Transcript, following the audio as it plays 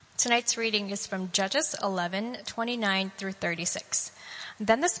Tonight's reading is from Judges 11:29 through 36.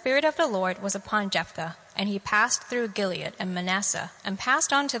 Then the Spirit of the Lord was upon Jephthah, and he passed through Gilead and Manasseh, and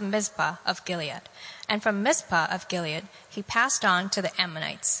passed on to Mizpah of Gilead. And from Mizpah of Gilead he passed on to the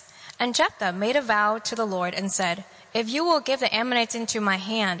Ammonites. And Jephthah made a vow to the Lord and said, "If you will give the Ammonites into my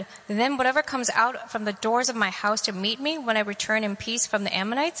hand, then whatever comes out from the doors of my house to meet me when I return in peace from the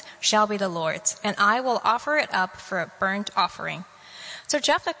Ammonites shall be the Lord's, and I will offer it up for a burnt offering." So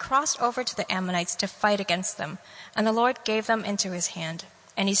Jephthah crossed over to the Ammonites to fight against them, and the Lord gave them into his hand.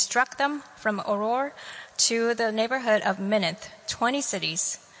 And he struck them from Aroer to the neighborhood of Minnith, 20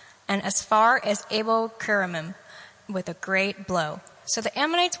 cities, and as far as Abel-keramim, with a great blow. So the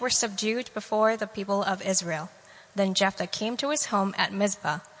Ammonites were subdued before the people of Israel. Then Jephthah came to his home at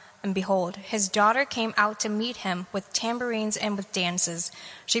Mizpah, and behold, his daughter came out to meet him with tambourines and with dances.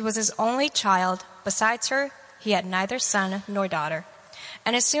 She was his only child. Besides her, he had neither son nor daughter.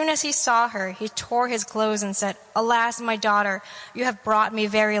 And as soon as he saw her, he tore his clothes and said, "Alas, my daughter, you have brought me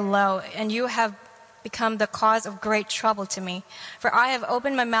very low, and you have become the cause of great trouble to me. For I have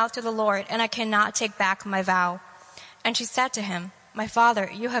opened my mouth to the Lord, and I cannot take back my vow." And she said to him, "My father,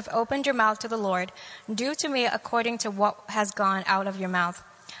 you have opened your mouth to the Lord. Do to me according to what has gone out of your mouth.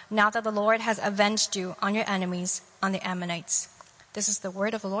 Now that the Lord has avenged you on your enemies, on the Ammonites." This is the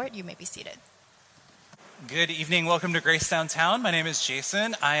word of the Lord. You may be seated. Good evening. Welcome to Grace Downtown. My name is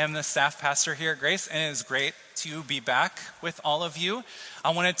Jason. I am the staff pastor here at Grace, and it is great to be back with all of you. I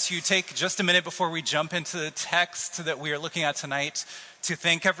wanted to take just a minute before we jump into the text that we are looking at tonight to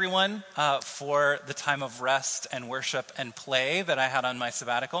thank everyone for the time of rest and worship and play that I had on my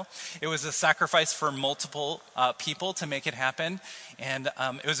sabbatical. It was a sacrifice for multiple people to make it happen, and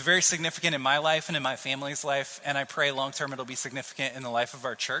it was very significant in my life and in my family's life, and I pray long-term it'll be significant in the life of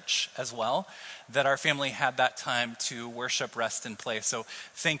our church as well, that our family had that time to worship, rest, and play. So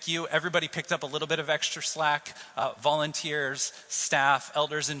thank you. Everybody picked up a little bit of extra slack, volunteers, staff,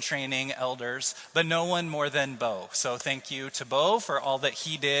 elders in training, elders, but no one more than Bo. So thank you to Bo for all that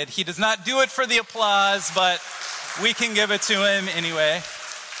he did. He does not do it for the applause, but we can give it to him anyway.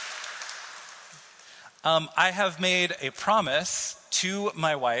 I have made a promise to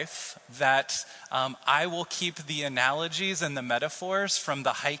my wife that I will keep the analogies and the metaphors from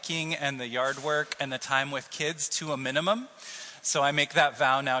the hiking and the yard work and the time with kids to a minimum. So I make that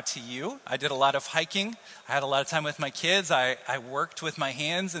vow now to you. I did a lot of hiking. I had a lot of time with my kids. I worked with my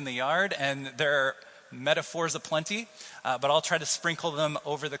hands in the yard, and there are metaphors aplenty, but I'll try to sprinkle them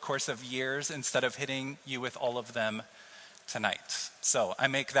over the course of years instead of hitting you with all of them tonight. So I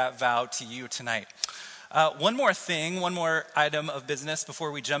make that vow to you tonight. One more item of business before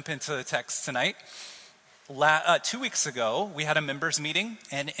we jump into the text tonight. 2 weeks ago, we had a members meeting,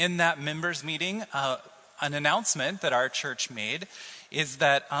 and in that members meeting, an announcement that our church made is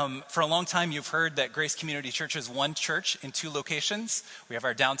that for a long time you've heard that Grace Community Church is one church in 2 locations. We have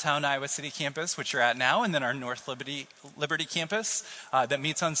our downtown Iowa City campus, which you're at now, and then our North Liberty campus that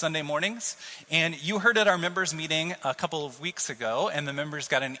meets on Sunday mornings. And you heard at our members meeting a couple of weeks ago, and the members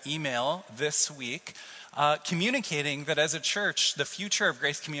got an email this week communicating that as a church, the future of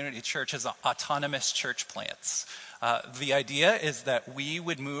Grace Community Church is autonomous church plants. The idea is that we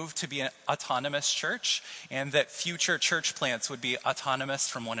would move to be an autonomous church and that future church plants would be autonomous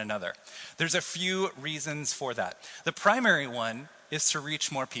from one another. There's a few reasons for that. The primary one is to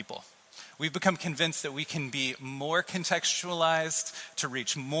reach more people. We've become convinced that we can be more contextualized to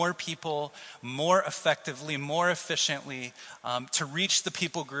reach more people, more effectively, more efficiently, to reach the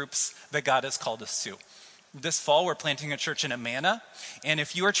people groups that God has called us to. This fall, we're planting a church in Amana, and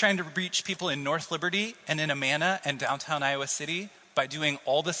if you are trying to reach people in North Liberty and in Amana and downtown Iowa City by doing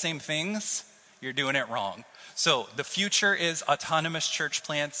all the same things, you're doing it wrong. So the future is autonomous church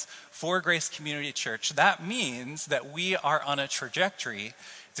plants for Grace Community Church. That means that we are on a trajectory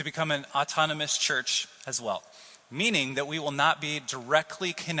to become an autonomous church as well, meaning that we will not be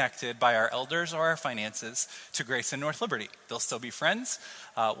directly connected by our elders or our finances to Grace and North Liberty. They'll still be friends.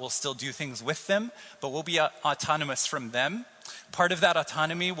 We'll still do things with them, but we'll be autonomous from them. Part of that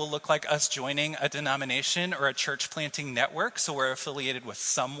autonomy will look like us joining a denomination or a church planting network, so we're affiliated with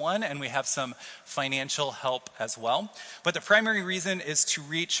someone and we have some financial help as well. But the primary reason is to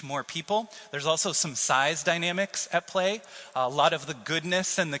reach more people. There's also some size dynamics at play. A lot of the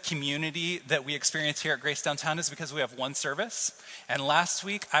goodness and the community that we experience here at Grace Downtown is because we have one service. And last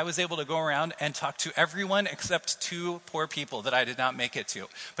week, I was able to go around and talk to everyone except 2 poor people that I did not make it to.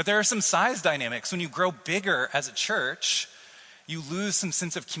 But there are some size dynamics. When you grow bigger as a church, you lose some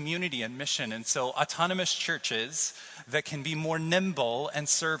sense of community and mission. And so autonomous churches that can be more nimble and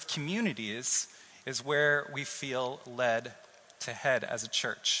serve communities is where we feel led to head as a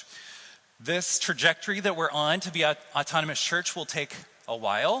church. This trajectory that we're on to be an autonomous church will take a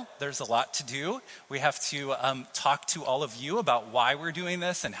while. There's a lot to do. We have to talk to all of you about why we're doing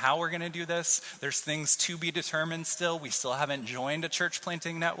this and how we're going to do this. There's things to be determined still. We still haven't joined a church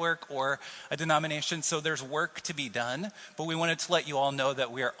planting network or a denomination, so there's work to be done. But we wanted to let you all know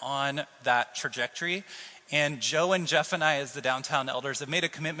that we are on that trajectory. And Joe and Jeff and I, as the downtown elders, have made a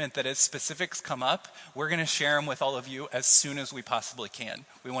commitment that as specifics come up, we're going to share them with all of you as soon as we possibly can.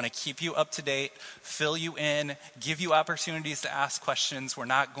 We want to keep you up to date, fill you in, give you opportunities to ask questions. We're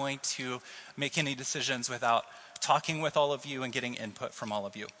not going to make any decisions without talking with all of you and getting input from all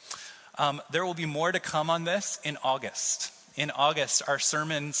of you. There will be more to come on this in August. In August, our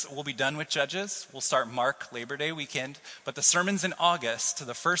sermons will be done with Judges. We'll start Mark Labor Day weekend. But the sermons in August,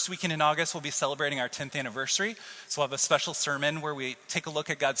 the first weekend in August, we'll be celebrating our 10th anniversary. So we'll have a special sermon where we take a look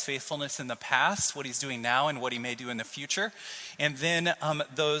at God's faithfulness in the past, what he's doing now, and what he may do in the future. And then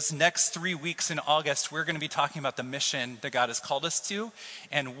those next 3 weeks in August, we're going to be talking about the mission that God has called us to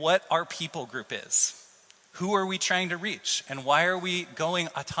and what our people group is. Who are we trying to reach? And why are we going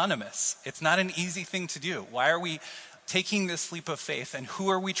autonomous? It's not an easy thing to do. Why are we taking this leap of faith, and who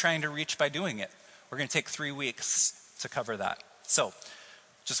are we trying to reach by doing it? We're going to take 3 weeks to cover that. So,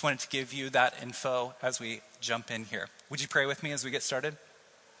 just wanted to give you that info as we jump in here. Would you pray with me as we get started?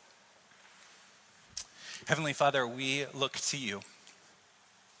 Heavenly Father, we look to you.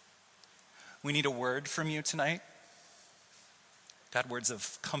 We need a word from you tonight. God, words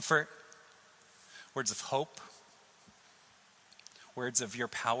of comfort, words of hope, words of your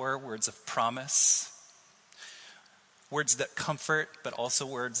power, words of promise. Words that comfort, but also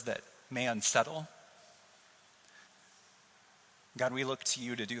words that may unsettle. God, we look to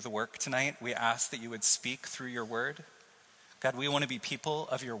you to do the work tonight. We ask that you would speak through your word. God, we want to be people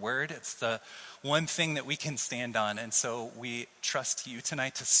of your word. It's the one thing that we can stand on. And so we trust you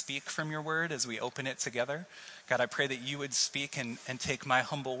tonight to speak from your word as we open it together. God, I pray that you would speak and take my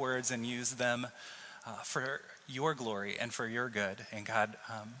humble words and use them for your glory and for your good. And God,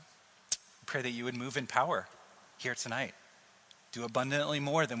 pray that you would move in power here tonight. Do abundantly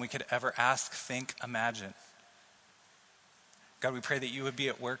more than we could ever ask, think, imagine. God, we pray that you would be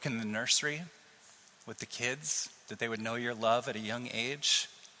at work in the nursery with the kids, that they would know your love at a young age.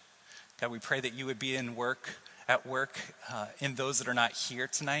 God, we pray that you would be at work in those that are not here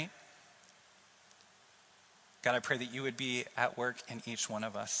tonight. God, I pray that you would be at work in each one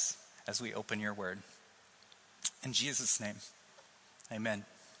of us as we open your word. In Jesus' name, amen.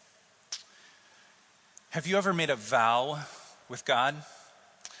 Have you ever made a vow with God?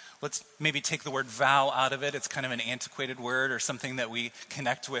 Let's maybe take the word vow out of it. It's kind of an antiquated word or something that we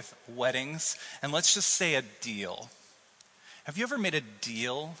connect with weddings. And let's just say a deal. Have you ever made a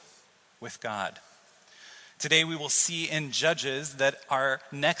deal with God? Today we will see in Judges that our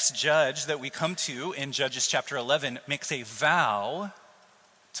next judge that we come to in Judges chapter 11 makes a vow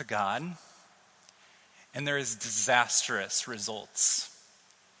to God, and there is disastrous results.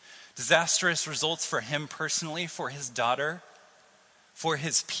 Disastrous results for him personally, for his daughter, for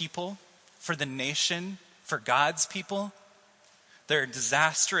his people, for the nation, for God's people. There are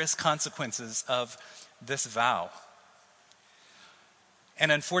disastrous consequences of this vow.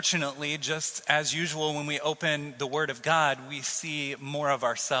 And unfortunately, just as usual, when we open the Word of God, we see more of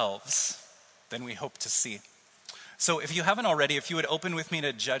ourselves than we hope to see. So if you haven't already, if you would open with me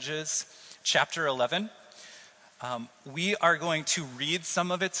to Judges chapter 11. We are going to read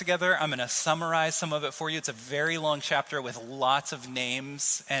some of it together. I'm going to summarize some of it for you. It's a very long chapter with lots of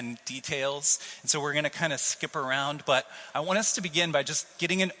names and details. And so we're going to kind of skip around. But I want us to begin by just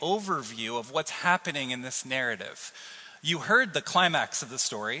getting an overview of what's happening in this narrative. You heard the climax of the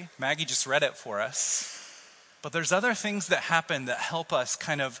story. Maggie just read it for us. But there's other things that happen that help us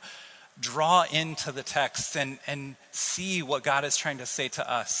kind of draw into the text and see what God is trying to say to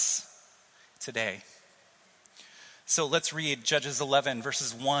us today. So let's read Judges 11,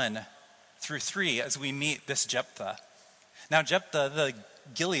 verses 1 through 3 as we meet this Jephthah. Now Jephthah the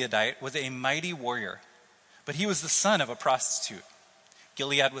Gileadite was a mighty warrior, but he was the son of a prostitute.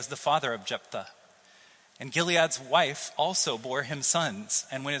 Gilead was the father of Jephthah. And Gilead's wife also bore him sons.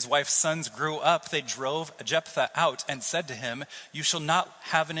 And when his wife's sons grew up, they drove Jephthah out and said to him, "You shall not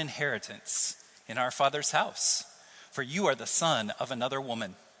have an inheritance in our father's house, for you are the son of another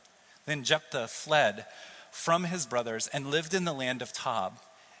woman." Then Jephthah fled from his brothers and lived in the land of Tob.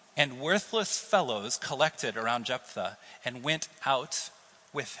 And worthless fellows collected around Jephthah and went out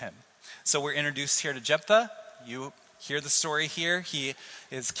with him. So we're introduced here to Jephthah. You hear the story here. He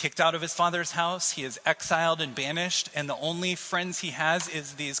is kicked out of his father's house. He is exiled and banished. And the only friends he has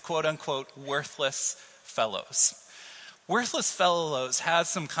is these quote unquote worthless fellows. Worthless fellows has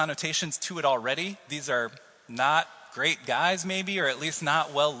some connotations to it already. These are not great guys maybe, or at least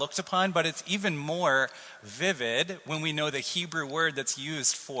not well looked upon, but it's even more vivid when we know the Hebrew word that's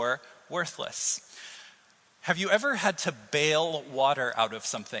used for worthless. Have you ever had to bail water out of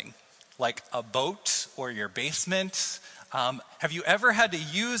something, like a boat or your basement? Have you ever had to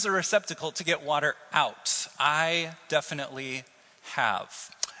use a receptacle to get water out? I definitely have.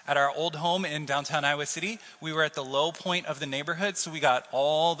 At our old home in downtown Iowa City, we were at the low point of the neighborhood, so we got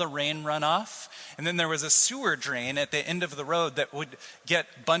all the rain runoff. And then there was a sewer drain at the end of the road that would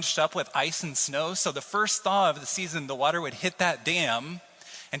get bunched up with ice and snow. So the first thaw of the season, the water would hit that dam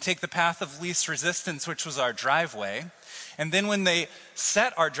and take the path of least resistance, which was our driveway. And then when they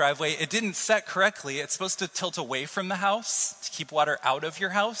set our driveway, it didn't set correctly. It's supposed to tilt away from the house to keep water out of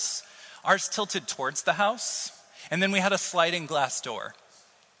your house. Ours tilted towards the house. And then we had a sliding glass door.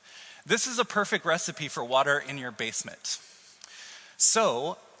 This is a perfect recipe for water in your basement.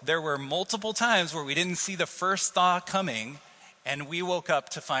 So there were multiple times where we didn't see the first thaw coming, and we woke up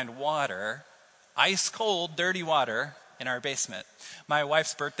to find water, ice cold, dirty water, in our basement. My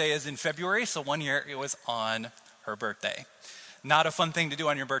wife's birthday is in February, so one year it was on her birthday. Not a fun thing to do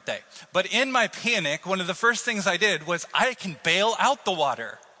on your birthday. But in my panic, one of the first things I did was I can bail out the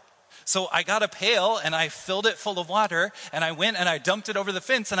water. So I got a pail and I filled it full of water, and I went and I dumped it over the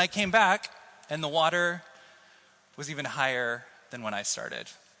fence, and I came back and the water was even higher than when I started.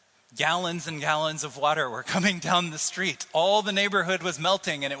 Gallons and gallons of water were coming down the street. All the neighborhood was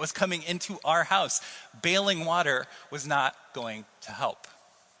melting and it was coming into our house. Bailing water was not going to help.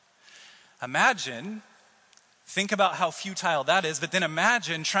 Think about how futile that is, but then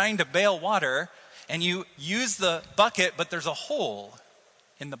imagine trying to bail water and you use the bucket, but there's a hole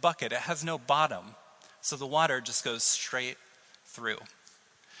in the bucket. It has no bottom, so the water just goes straight through.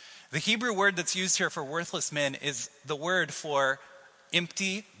 The Hebrew word that's used here for worthless men is the word for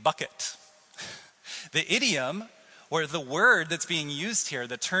empty bucket. The idiom, or the word that's being used here,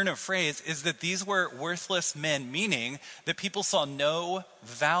 the turn of phrase, is that these were worthless men, meaning that people saw no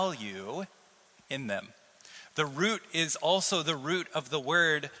value in them. The root is also the root of the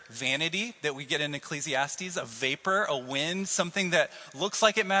word vanity that we get in Ecclesiastes, a vapor, a wind, something that looks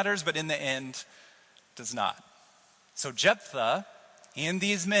like it matters, but in the end does not. So Jephthah and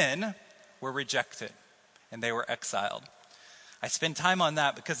these men were rejected, and they were exiled. I spend time on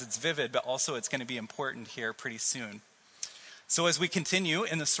that because it's vivid, but also it's going to be important here pretty soon. So as we continue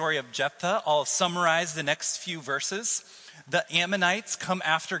in the story of Jephthah, I'll summarize the next few verses. The Ammonites come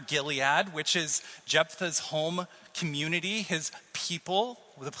after Gilead, which is Jephthah's home community, his people,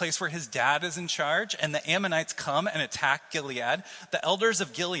 the place where his dad is in charge. And the Ammonites come and attack Gilead. The elders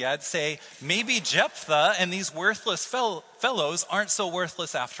of Gilead say, maybe Jephthah and these worthless fellows aren't so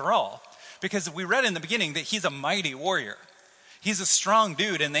worthless after all. Because we read in the beginning that he's a mighty warrior. He's a strong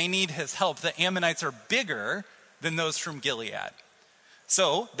dude and they need his help. The Ammonites are bigger than those from Gilead.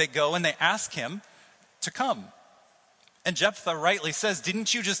 So they go and they ask him to come. And Jephthah rightly says,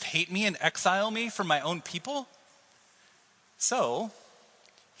 didn't you just hate me and exile me from my own people? So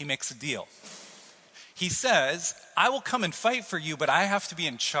he makes a deal. He says, I will come and fight for you, but I have to be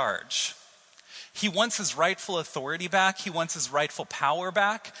in charge. He wants his rightful authority back. He wants his rightful power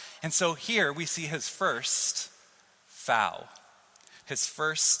back. And so here we see his first vow, his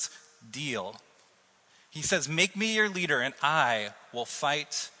first deal. He says, make me your leader and I will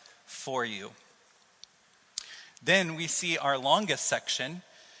fight for you. Then we see our longest section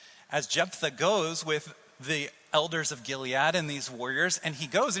as Jephthah goes with the elders of Gilead and these warriors, and he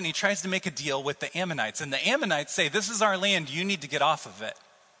goes and he tries to make a deal with the Ammonites. And the Ammonites say, this is our land, you need to get off of it.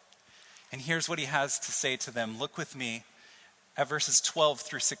 And here's what he has to say to them. Look with me at verses 12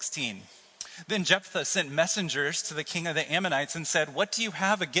 through 16. Then Jephthah sent messengers to the king of the Ammonites and said, what do you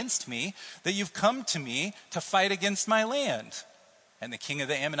have against me that you've come to me to fight against my land? And the king of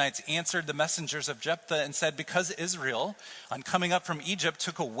the Ammonites answered the messengers of Jephthah and said, because Israel, on coming up from Egypt,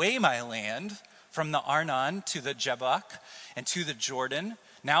 took away my land from the Arnon to the Jabbok and to the Jordan,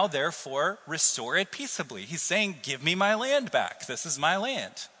 now therefore restore it peaceably. He's saying, give me my land back. This is my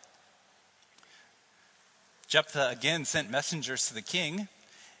land. Jephthah again sent messengers to the king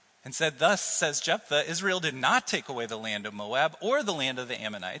and said, thus says Jephthah, Israel did not take away the land of Moab or the land of the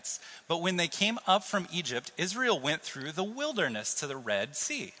Ammonites, but when they came up from Egypt, Israel went through the wilderness to the Red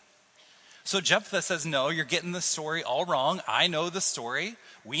Sea. So Jephthah says, no, you're getting the story all wrong. I know the story.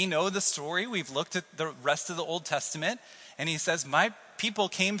 We know the story. We've looked at the rest of the Old Testament. And he says, my people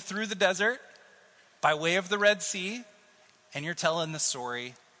came through the desert by way of the Red Sea, and you're telling the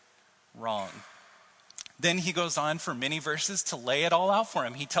story wrong. Then he goes on for many verses to lay it all out for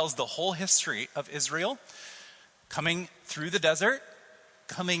him. He tells the whole history of Israel. coming through the desert,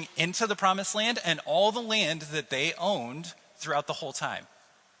 coming into the promised land, and all the land that they owned throughout the whole time,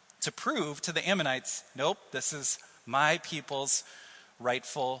 to prove to the Ammonites, nope, this is my people's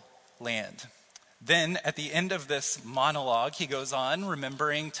rightful land. Then at the end of this monologue, he goes on,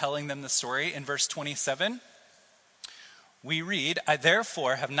 remembering, telling them the story. In verse 27, we read, I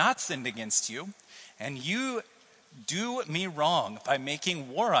therefore have not sinned against you, and you do me wrong by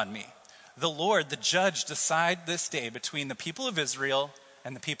making war on me. The Lord, the judge, decide this day between the people of Israel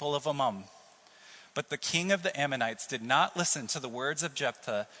and the people of Ammon. But the king of the Ammonites did not listen to the words of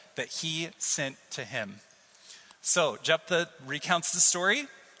Jephthah that he sent to him. So Jephthah recounts the story,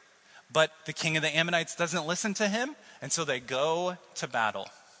 but the king of the Ammonites doesn't listen to him, and so they go to battle.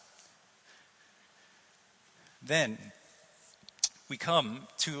 Then we come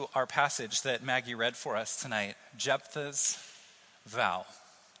to our passage that Maggie read for us tonight, Jephthah's vow.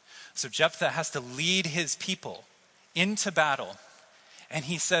 So Jephthah has to lead his people into battle, and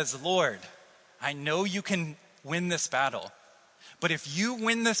he says, Lord, I know you can win this battle, but if you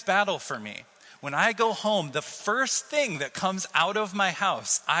win this battle for me, when I go home, the first thing that comes out of my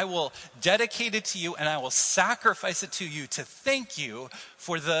house, I will dedicate it to you and I will sacrifice it to you to thank you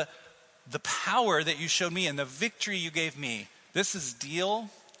for the power that you showed me and the victory you gave me. This is deal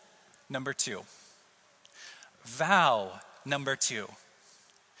number 2. Vow number 2.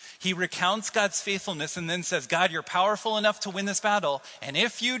 He recounts God's faithfulness and then says, God, you're powerful enough to win this battle. And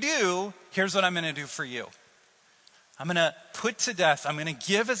if you do, here's what I'm going to do for you. I'm going to put to death, I'm going to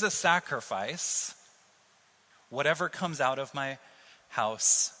give as a sacrifice whatever comes out of my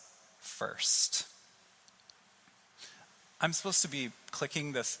house first. I'm supposed to be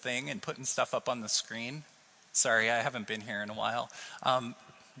clicking this thing and putting stuff up on the screen. Sorry, I haven't been here in a while.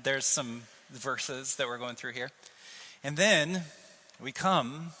 There's some verses that we're going through here. And then we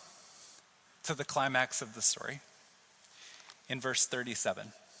come to the climax of the story in verse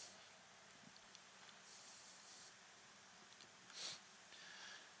 37.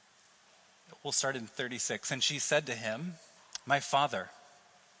 We'll start in 36. And she said to him, my father,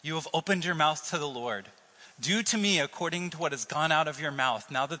 you have opened your mouth to the Lord. Do to me according to what has gone out of your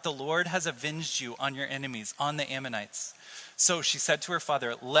mouth, now that the Lord has avenged you on your enemies, on the Ammonites. So she said to her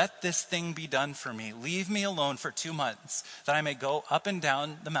father, let this thing be done for me. Leave me alone for 2 months, that I may go up and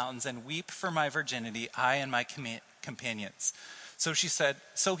down the mountains and weep for my virginity, I and my companions. So he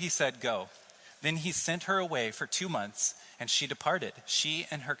said, go. Then he sent her away for 2 months, and she departed, she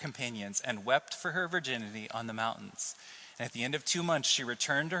and her companions, and wept for her virginity on the mountains. And at the end of 2 months, she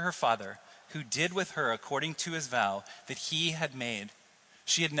returned to her father, who did with her according to his vow that he had made.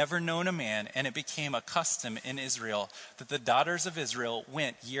 She had never known a man, and it became a custom in Israel that the daughters of Israel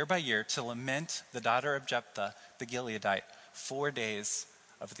went year by year to lament the daughter of Jephthah, the Gileadite, 4 days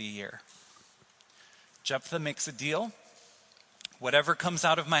of the year. Jephthah makes a deal. Whatever comes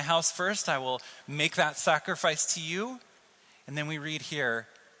out of my house first, I will make that sacrifice to you. And then we read here,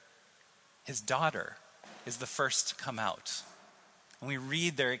 his daughter is the first to come out. And we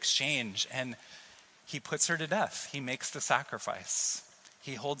read their exchange, and he puts her to death. He makes the sacrifice.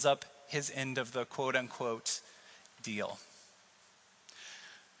 He holds up his end of the quote-unquote deal.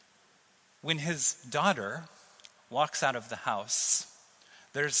 When his daughter walks out of the house,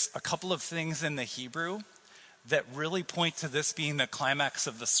 there's a couple of things in the Hebrew that really point to this being the climax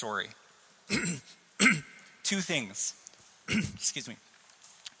of the story. 2 things. Excuse me.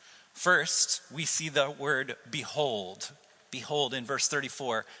 First, we see the word behold. Behold in verse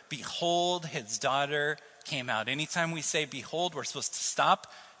 34. Behold, his daughter came out. Anytime we say behold, we're supposed to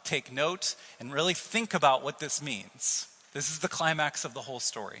stop, take note, and really think about what this means. This is the climax of the whole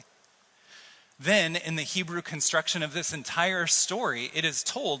story. Then, in the Hebrew construction of this entire story, it is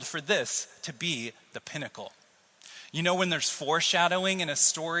told for this to be the pinnacle. You know, when there's foreshadowing in a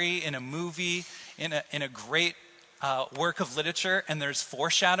story, in a movie, in a great work of literature, and there's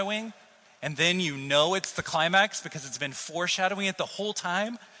foreshadowing, and then you know it's the climax because it's been foreshadowing it the whole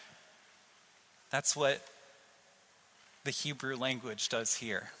time. That's what the Hebrew language does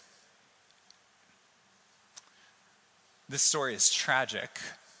here. This story is tragic,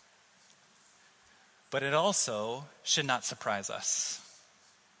 but it also should not surprise us.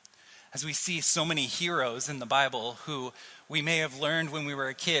 As we see so many heroes in the Bible who we may have learned when we were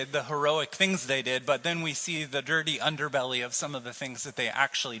a kid the heroic things they did, but then we see the dirty underbelly of some of the things that they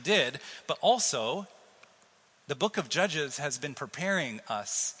actually did. But also, the book of Judges has been preparing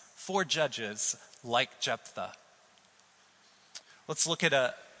us for judges like Jephthah. Let's look at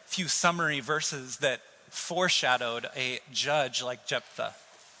a few summary verses that foreshadowed a judge like Jephthah.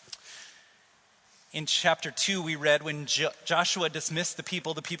 In chapter 2, we read when Joshua dismissed the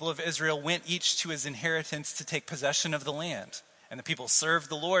people of Israel went each to his inheritance to take possession of the land. And the people served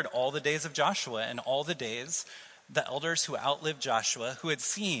the Lord all the days of Joshua, and all the days the elders who outlived Joshua, who had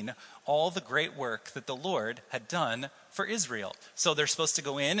seen all the great work that the Lord had done for Israel. So they're supposed to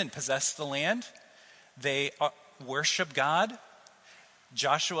go in and possess the land. They worship God.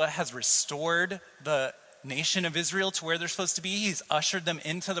 Joshua has restored the nation of Israel to where they're supposed to be. He's ushered them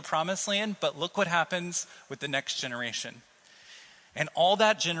into the promised land. But look what happens with the next generation. And all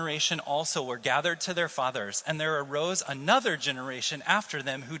that generation also were gathered to their fathers, and there arose another generation after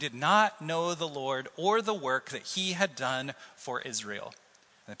them who did not know the Lord or the work that he had done for Israel.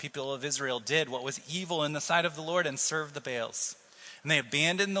 And the people of Israel did what was evil in the sight of the Lord and served the Baals. And they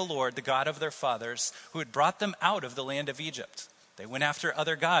abandoned the Lord, the God of their fathers, who had brought them out of the land of Egypt. They went after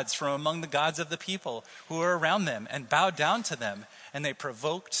other gods from among the gods of the people who were around them and bowed down to them, and they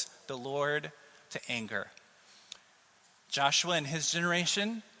provoked the Lord to anger. Joshua and his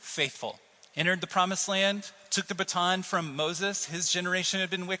generation, faithful, entered the promised land, took the baton from Moses. His generation had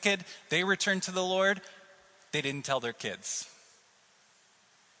been wicked. They returned to the Lord. They didn't tell their kids.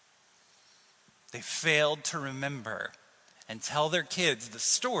 They failed to remember and tell their kids the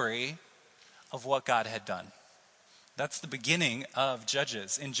story of what God had done. That's the beginning of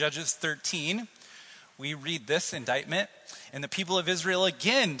Judges. In Judges 13, we read this indictment. And the people of Israel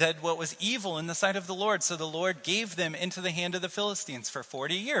again did what was evil in the sight of the Lord. So the Lord gave them into the hand of the Philistines for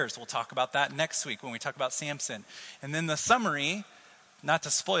 40 years. We'll talk about that next week when we talk about Samson. And then the summary, not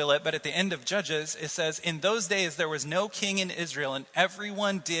to spoil it, but at the end of Judges, it says, in those days there was no king in Israel, and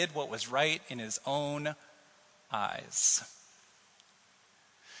everyone did what was right in his own eyes.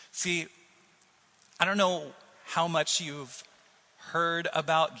 See, I don't know how much you've heard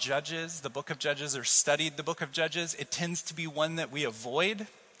about Judges, the book of Judges, or studied the book of Judges. It tends to be one that we avoid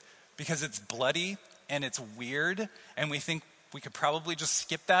because it's bloody and it's weird, and we think we could probably just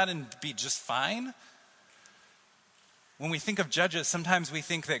skip that and be just fine. When we think of Judges, sometimes we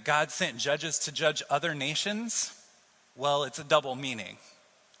think that God sent judges to judge other nations. Well, it's a double meaning.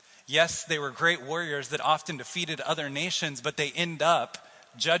 Yes, they were great warriors that often defeated other nations, but they end up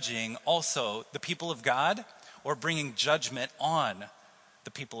judging also the people of God, or bringing judgment on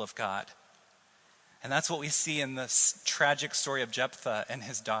the people of God. And that's what we see in this tragic story of Jephthah and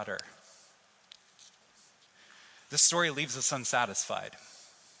his daughter. This story leaves us unsatisfied.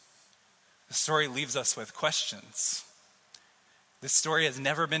 The story leaves us with questions. This story has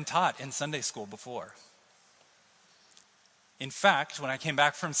never been taught in Sunday school before. In fact, when I came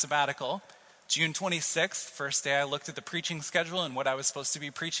back from sabbatical, June 26th, first day I looked at the preaching schedule and what I was supposed to be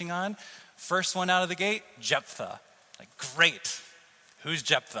preaching on. First one out of the gate, Jephthah. Like, great. Who's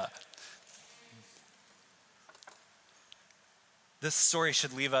Jephthah? This story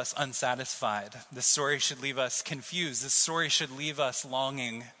should leave us unsatisfied. This story should leave us confused. This story should leave us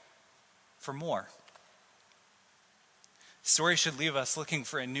longing for more. This story should leave us looking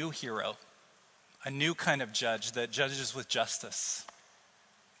for a new hero, a new kind of judge that judges with justice.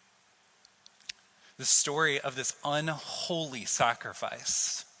 The story of this unholy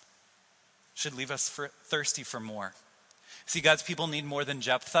sacrifice should leave us thirsty for more. See, God's people need more than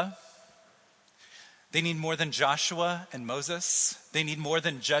Jephthah. They need more than Joshua and Moses. They need more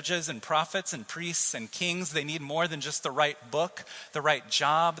than judges and prophets and priests and kings. They need more than just the right book, the right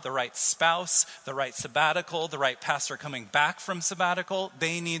job, the right spouse, the right sabbatical, the right pastor coming back from sabbatical.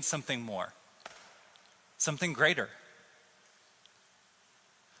 They need something more, something greater.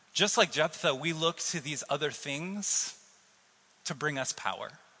 Just like Jephthah, we look to these other things to bring us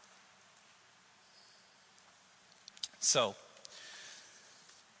power. So,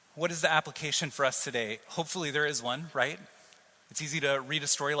 what is the application for us today? Hopefully there is one, right? It's easy to read a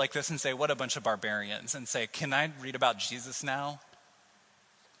story like this and say, what a bunch of barbarians, and say, can I read about Jesus now?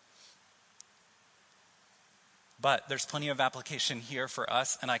 But there's plenty of application here for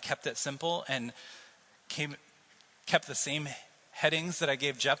us, and I kept it simple and kept the same headings that I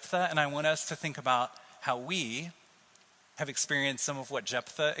gave Jephthah, and I want us to think about how we have experienced some of what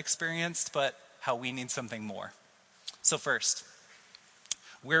Jephthah experienced, but how we need something more. So first,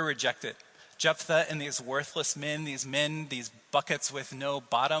 we're rejected. Jephthah and these worthless men, these buckets with no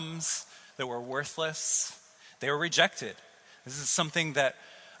bottoms that were worthless, they were rejected. This is something that,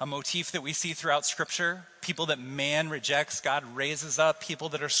 a motif that we see throughout Scripture. People that man rejects, God raises up. People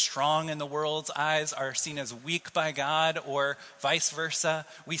that are strong in the world's eyes are seen as weak by God, or vice versa.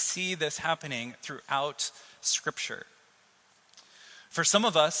 We see this happening throughout Scripture. For some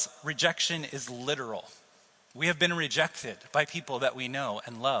of us, rejection is literal. We have been rejected by people that we know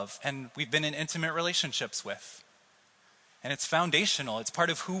and love, and we've been in intimate relationships with. And it's foundational. It's part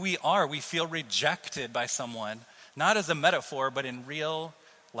of who we are. We feel rejected by someone, not as a metaphor, but in real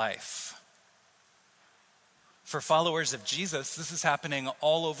life. For followers of Jesus, this is happening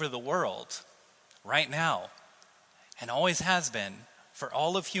all over the world right now, and always has been for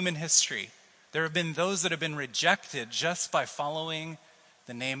all of human history. There have been those that have been rejected just by following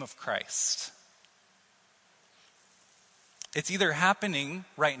the name of Christ. It's either happening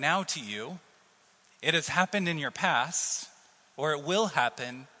right now to you, it has happened in your past, or it will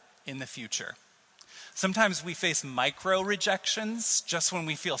happen in the future. Sometimes we face micro rejections just when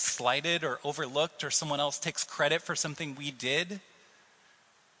we feel slighted or overlooked, or someone else takes credit for something we did.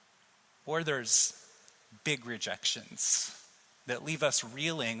 Or there's big rejections that leave us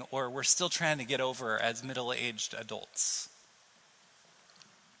reeling, or we're still trying to get over as middle-aged adults.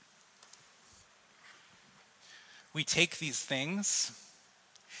 We take these things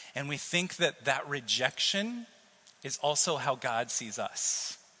and we think that that rejection is also how God sees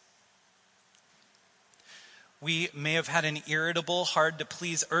us. We may have had an irritable,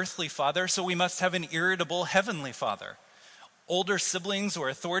 hard-to-please earthly father, so we must have an irritable heavenly father. Older siblings or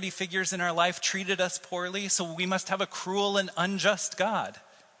authority figures in our life treated us poorly, so we must have a cruel and unjust God.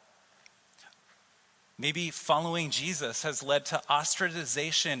 Maybe following Jesus has led to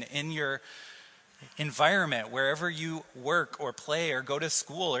ostracization in your environment, wherever you work or play or go to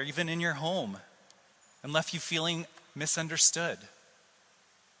school or even in your home, and left you feeling misunderstood.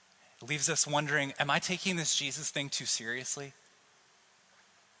 It leaves us wondering, am I taking this Jesus thing too seriously?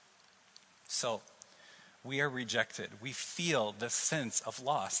 So, we are rejected. We feel the sense of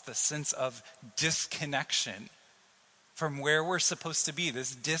loss, the sense of disconnection from where we're supposed to be,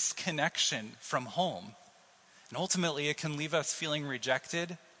 this disconnection from home. And ultimately, it can leave us feeling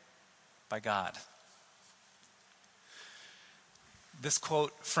rejected by God. This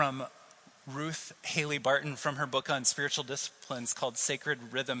quote from Ruth Haley Barton from her book on spiritual disciplines called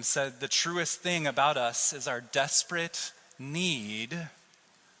Sacred Rhythm said, "The truest thing about us is our desperate need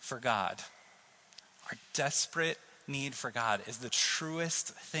for God." Our desperate need for God is the truest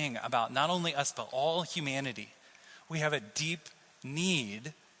thing about not only us, but all humanity. We have a deep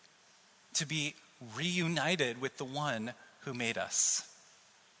need to be reunited with the one who made us.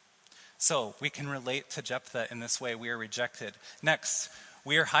 So we can relate to Jephthah in this way. We are rejected. Next,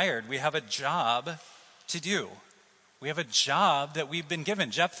 we are hired. We have a job to do. We have a job that we've been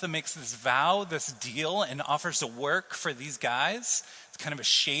given. Jephthah makes this vow, this deal, and offers to work for these guys. It's kind of a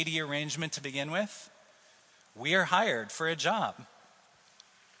shady arrangement to begin with. We are hired for a job.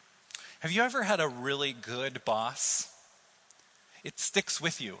 Have you ever had a really good boss? It sticks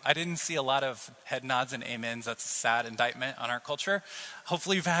with you. I didn't see a lot of head nods and amens. That's a sad indictment on our culture.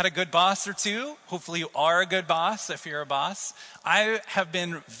 Hopefully you've had a good boss or two. Hopefully you are a good boss if you're a boss. I have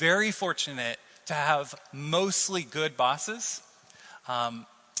been very fortunate to have mostly good bosses.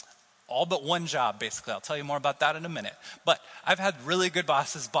 All but one job, basically. I'll tell you more about that in a minute. But I've had really good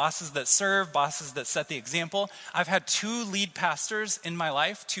bosses, bosses that serve, bosses that set the example. I've had 2 lead pastors in my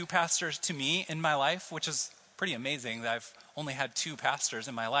life, 2 pastors to me in my life, which is pretty amazing that I've only had 2 pastors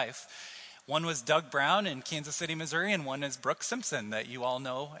in my life. One was Doug Brown in Kansas City, Missouri, and one is Brooke Simpson that you all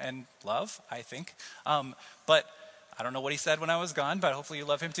know and love, I think. But I don't know what he said when I was gone, but hopefully you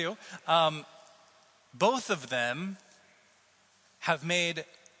love him too. Both of them have made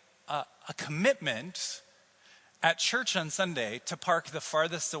a commitment at church on Sunday to park the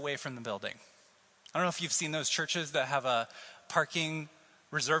farthest away from the building. I don't know if you've seen those churches that have a parking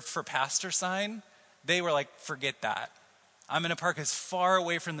reserved for pastor sign. They were like, forget that. I'm going to park as far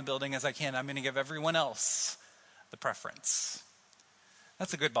away from the building as I can. I'm going to give everyone else the preference.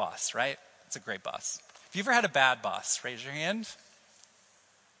 That's a good boss, right? It's a great boss. Have you ever had a bad boss? Raise your hand.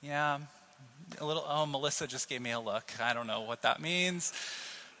 Yeah, a little. Oh, Melissa just gave me a look. I don't know what that means.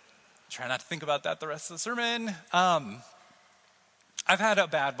 Try not to think about that the rest of the sermon. I've had a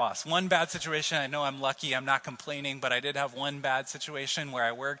bad boss. One bad situation. I know I'm lucky. I'm not complaining, but I did have one bad situation where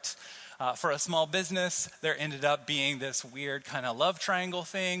I worked for a small business. There ended up being this weird kind of love triangle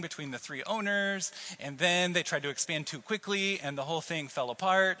thing between the 3 owners, and then they tried to expand too quickly, and the whole thing fell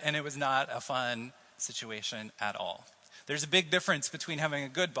apart, and it was not a fun situation at all. There's a big difference between having a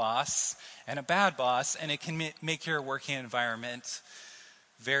good boss and a bad boss, and it can make your working environment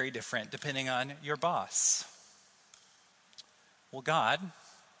very different depending on your boss. Well, God,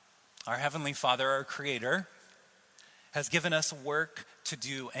 our Heavenly Father, our Creator, has given us work to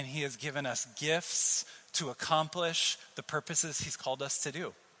do, and He has given us gifts to accomplish the purposes He's called us to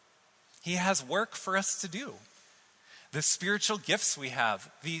do. He has work for us to do. The spiritual gifts we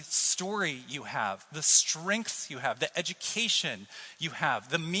have, the story you have, the strengths you have, the education you have,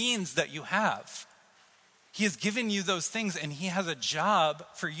 the means that you have. He has given you those things, and he has a job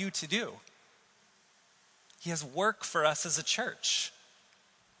for you to do. He has work for us as a church.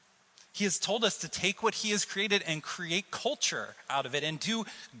 He has told us to take what he has created and create culture out of it and do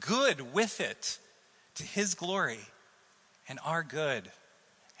good with it to his glory and our good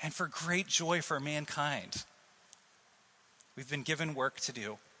and for great joy for mankind. We've been given work to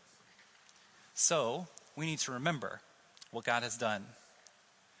do. So we need to remember what God has done.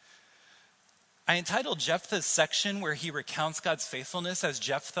 I entitled Jephthah's section where he recounts God's faithfulness as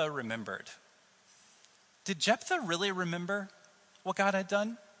Jephthah Remembered. Did Jephthah really remember what God had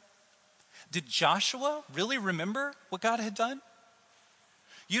done? Did Joshua really remember what God had done?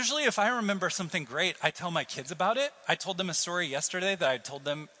 Usually if I remember something great, I tell my kids about it. I told them a story yesterday that I told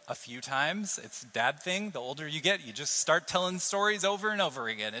them a few times. It's a dad thing. The older you get, you just start telling stories over and over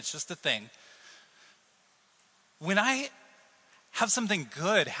again. It's just a thing. When I have something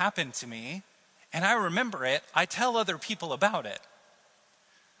good happen to me and I remember it, I tell other people about it.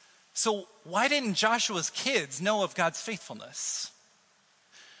 So why didn't Joshua's kids know of God's faithfulness?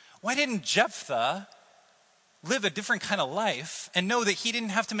 Why didn't Jephthah live a different kind of life and know that he didn't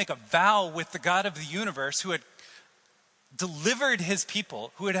have to make a vow with the God of the universe who had delivered his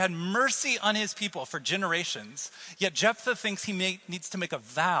people, who had had mercy on his people for generations, yet Jephthah thinks he needs to make a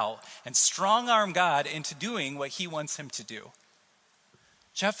vow and strong-arm God into doing what he wants him to do.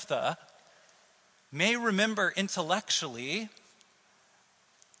 Jephthah may remember intellectually,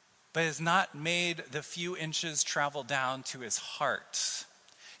 but has not made the few inches travel down to his heart.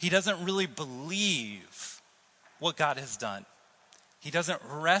 He doesn't really believe what God has done. He doesn't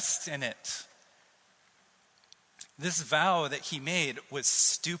rest in it. This vow that he made was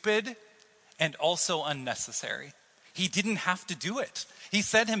stupid and also unnecessary. He didn't have to do it. He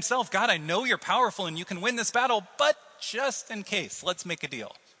said himself, God, I know you're powerful and you can win this battle, but just in case, let's make a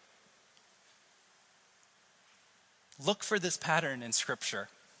deal. Look for this pattern in Scripture.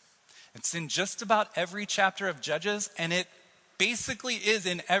 It's in just about every chapter of Judges, and it basically is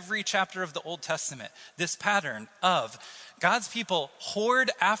in every chapter of the Old Testament. This pattern of God's people whored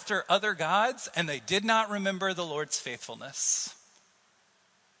after other gods, and they did not remember the Lord's faithfulness.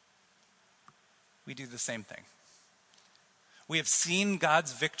 We do the same thing. We have seen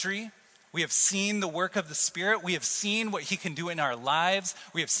God's victory. We have seen the work of the Spirit. We have seen what he can do in our lives.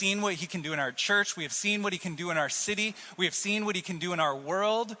 We have seen what he can do in our church. We have seen what he can do in our city. We have seen what he can do in our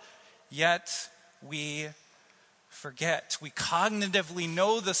world. Yet we forget. We cognitively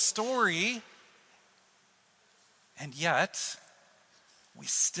know the story, and yet we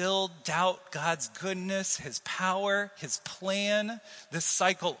still doubt God's goodness, his power, his plan, this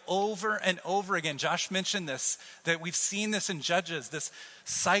cycle over and over again. Josh mentioned this, that we've seen this in Judges, this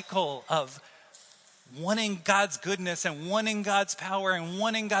cycle of wanting God's goodness and wanting God's power and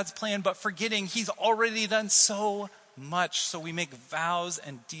wanting God's plan, but forgetting he's already done so much. So we make vows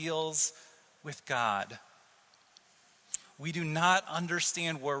and deals with God. We do not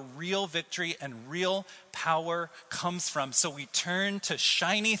understand where real victory and real power comes from. So we turn to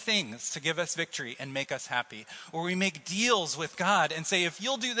shiny things to give us victory and make us happy. Or we make deals with God and say, if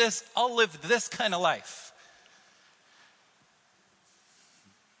you'll do this, I'll live this kind of life.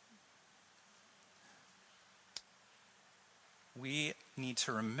 We need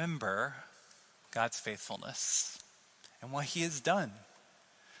to remember God's faithfulness and what he has done.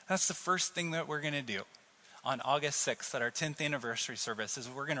 That's the first thing that we're going to do on August 6th at our 10th anniversary service, is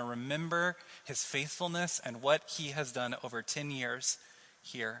we're going to remember his faithfulness and what he has done over 10 years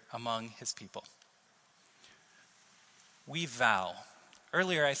here among his people. We vow.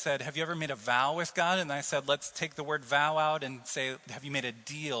 Earlier I said, have you ever made a vow with God? And I said, let's take the word vow out and say, have you made a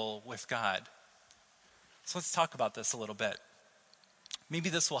deal with God? So let's talk about this a little bit. Maybe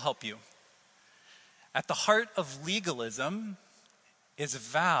this will help you. At the heart of legalism is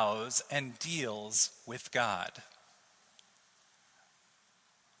vows and deals with God.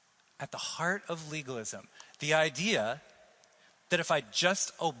 At the heart of legalism, the idea that if I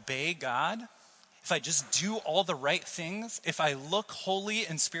just obey God, if I just do all the right things, if I look holy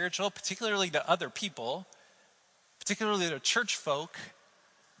and spiritual, particularly to other people, particularly to church folk,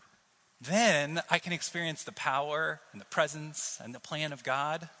 then I can experience the power and the presence and the plan of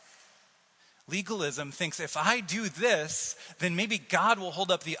God. Legalism thinks if I do this, then maybe God will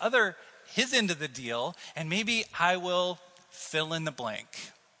hold up his end of the deal, and maybe I will fill in the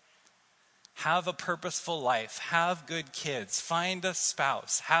blank. Have a purposeful life, have good kids, find a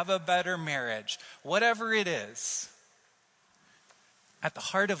spouse, have a better marriage, whatever it is. At the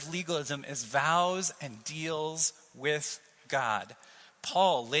heart of legalism is vows and deals with God.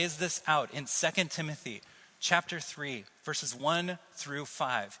 Paul lays this out in 2 Timothy chapter 3, verses 1 through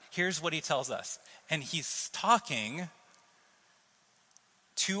 5. Here's what he tells us. And he's talking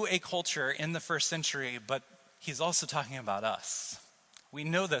to a culture in the first century, but he's also talking about us. We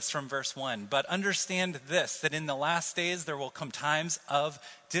know this from verse 1, but understand this, that in the last days there will come times of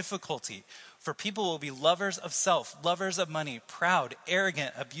difficulty. For people will be lovers of self, lovers of money, proud,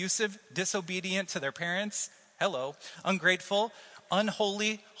 arrogant, abusive, disobedient to their parents, ungrateful,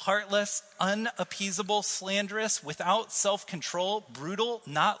 unholy, heartless, unappeasable, slanderous, without self-control, brutal,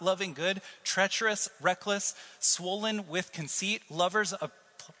 not loving good, treacherous, reckless, swollen with conceit, lovers of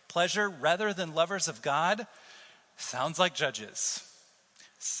pleasure rather than lovers of God. Sounds like Judges.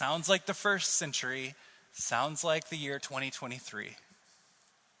 Sounds like the first century. Sounds like the year 2023.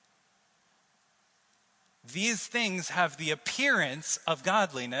 These things have the appearance of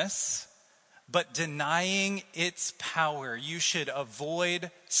godliness, but denying its power. You should avoid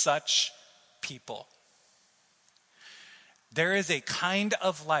such people. There is a kind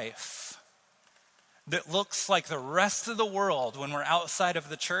of life that looks like the rest of the world when we're outside of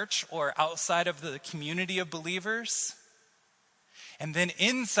the church or outside of the community of believers. And then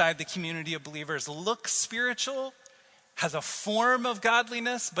inside the community of believers looks spiritual, has a form of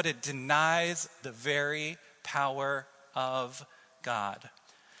godliness, but it denies the very power of God.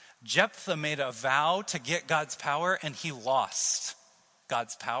 Jephthah made a vow to get God's power, and he lost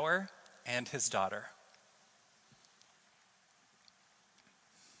God's power and his daughter.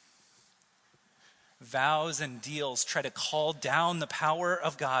 Vows and deals try to call down the power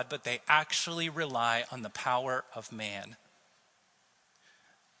of God, but they actually rely on the power of man.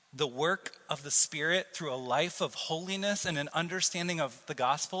 The work of the Spirit through a life of holiness and an understanding of the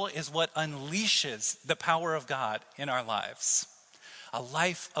gospel is what unleashes the power of God in our lives. A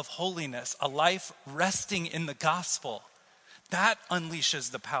life of holiness, a life resting in the gospel, that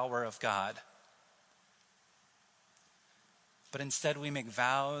unleashes the power of God. But instead we make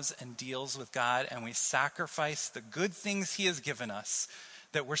vows and deals with God, and we sacrifice the good things he has given us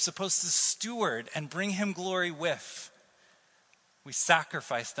that we're supposed to steward and bring him glory with. We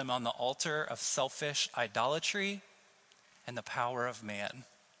sacrifice them on the altar of selfish idolatry and the power of man.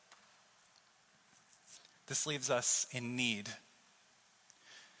 This leaves us in need.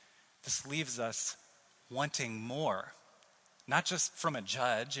 This leaves us wanting more, not just from a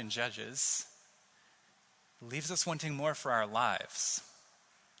judge in Judges. It leaves us wanting more for our lives.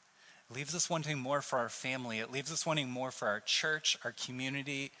 It leaves us wanting more for our family. It leaves us wanting more for our church, our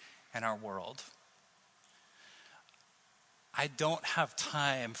community, and our world. I don't have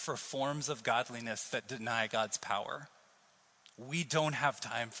time for forms of godliness that deny God's power. We don't have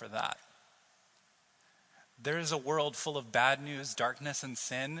time for that. There is a world full of bad news, darkness, and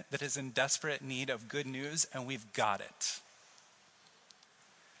sin that is in desperate need of good news, and we've got it.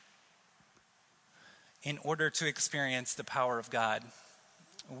 In order to experience the power of God,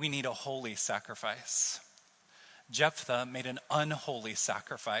 we need a holy sacrifice. Jephthah made an unholy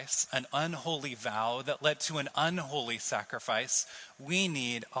sacrifice, an unholy vow that led to an unholy sacrifice. We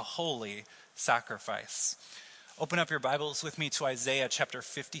need a holy sacrifice. Open up your Bibles with me to Isaiah chapter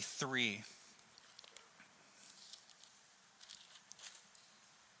 53.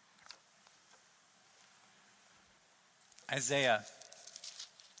 Isaiah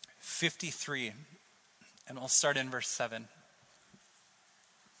 53, and we'll start in verse 7.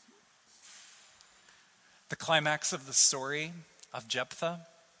 The climax of the story of Jephthah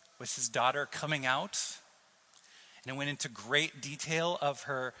was his daughter coming out, and it went into great detail of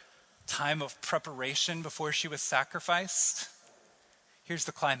her time of preparation before she was sacrificed. Here's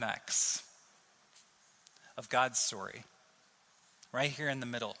the climax of God's story, right here in the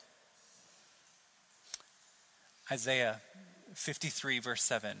middle. Isaiah 53, verse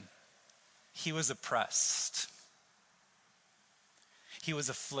 7. He was oppressed. He was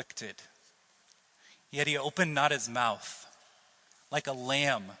afflicted. Yet he opened not his mouth, like a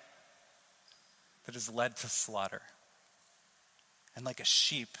lamb that is led to slaughter, and like a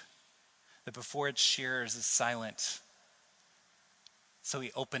sheep that before its shearers is silent. So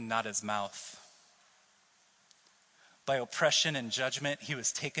he opened not his mouth. By oppression and judgment he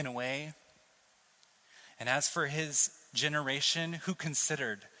was taken away. And as for his generation, who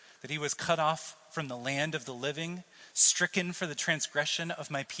considered that he was cut off from the land of the living, stricken for the transgression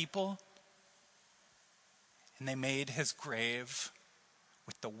of my people? And they made his grave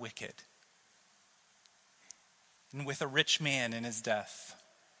with the wicked and with a rich man in his death,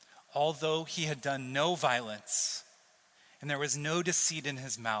 although he had done no violence and there was no deceit in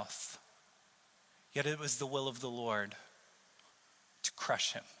his mouth. Yet it was the will of the Lord to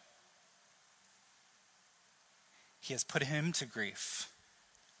crush him. He has put him to grief.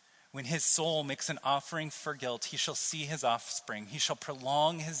 When his soul makes an offering for guilt, he shall see his offspring. He shall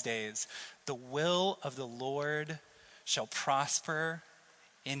prolong his days. The will of the Lord shall prosper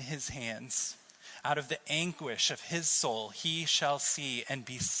in his hands. Out of the anguish of his soul he shall see and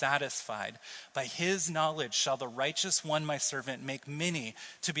be satisfied. By his knowledge shall the righteous one, my servant, make many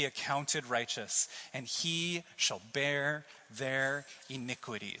to be accounted righteous, and he shall bear their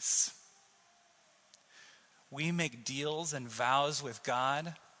iniquities. We make deals and vows with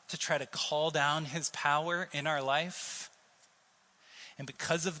God to try to call down his power in our life. And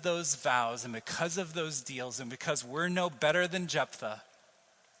because of those vows and because of those deals and because we're no better than Jephthah,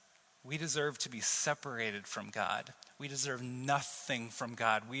 we deserve to be separated from God. We deserve nothing from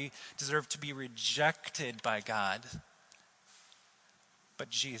God. We deserve to be rejected by God. But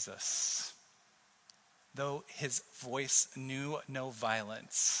Jesus, though his voice knew no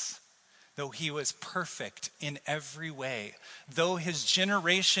violence, though he was perfect in every way, though his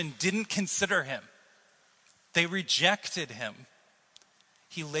generation didn't consider him, they rejected him,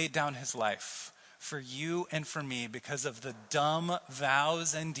 he laid down his life for you and for me because of the dumb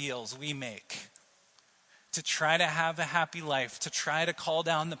vows and deals we make to try to have a happy life, to try to call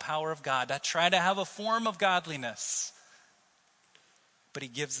down the power of God, to try to have a form of godliness. But he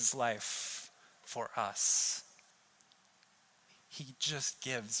gives his life for us. He just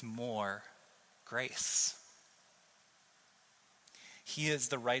gives more grace. He is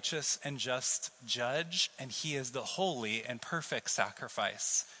the righteous and just judge, and he is the holy and perfect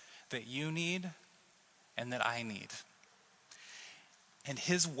sacrifice that you need and that I need. And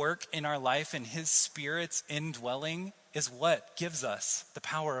his work in our life and his Spirit's indwelling is what gives us the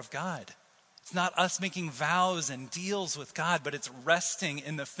power of God. It's not us making vows and deals with God, but it's resting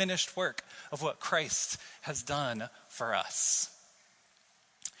in the finished work of what Christ has done for us.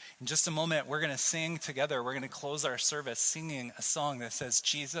 In just a moment, we're going to sing together. We're going to close our service singing a song that says,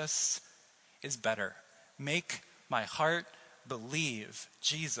 Jesus is better. Make my heart believe,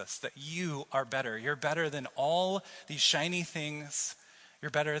 Jesus, that you are better. You're better than all these shiny things.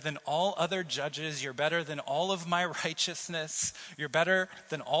 You're better than all other judges. You're better than all of my righteousness. You're better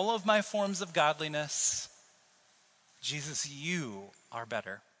than all of my forms of godliness. Jesus, you are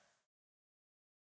better.